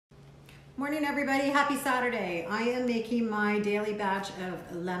Morning everybody, happy Saturday. I am making my daily batch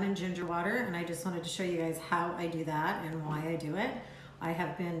of lemon ginger water and I just wanted to show you guys how I do that and why I do it. I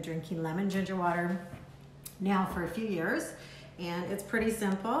have been drinking lemon ginger water now for a few years and it's pretty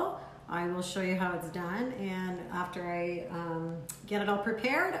simple. I will show you how it's done, and after I get it all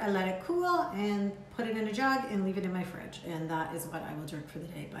prepared, I let it cool and put it in a jug and leave it in my fridge, and that is what I will drink for the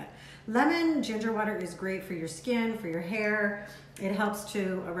day. But lemon ginger water is great for your skin, for your hair. It helps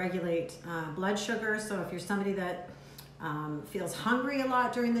to regulate blood sugar, so if you're somebody that feels hungry a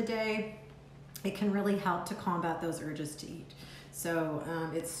lot during the day, it can really help to combat those urges to eat. So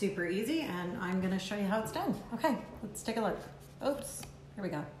it's super easy, and I'm gonna show you how it's done. Okay, let's take a look. Oops, here we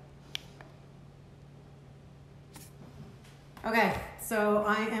go. Okay, so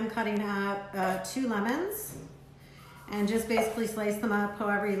I am cutting up 2 lemons and just basically slice them up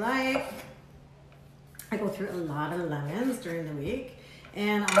however you like. I go through a lot of lemons during the week,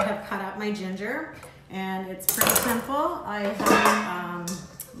 and I have cut up my ginger, and it's pretty simple. I have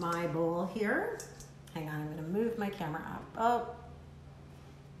my bowl here. Hang on, I'm gonna move my camera up. Oh,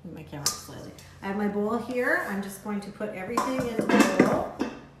 move my camera up slightly. I have my bowl here. I'm just going to put everything into the bowl.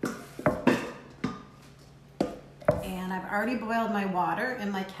 I've already boiled my water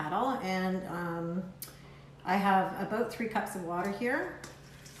in my kettle, and I have about 3 cups of water here.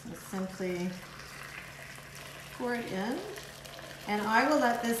 So simply pour it in, and I will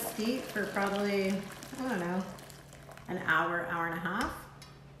let this steep for probably, I don't know, an hour, hour and a half.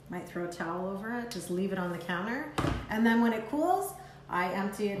 Might throw a towel over it, just leave it on the counter. And then when it cools, I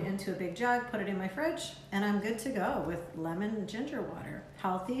empty it into a big jug, put it in my fridge, and I'm good to go with lemon ginger water.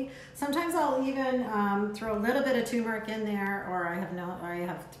 Healthy. Sometimes I'll even throw a little bit of turmeric in there, or I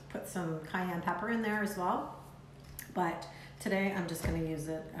have put some cayenne pepper in there as well. But today I'm just going to use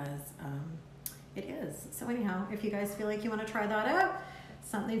it as it is. So anyhow, if you guys feel like you want to try that out,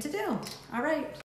 something to do. All right.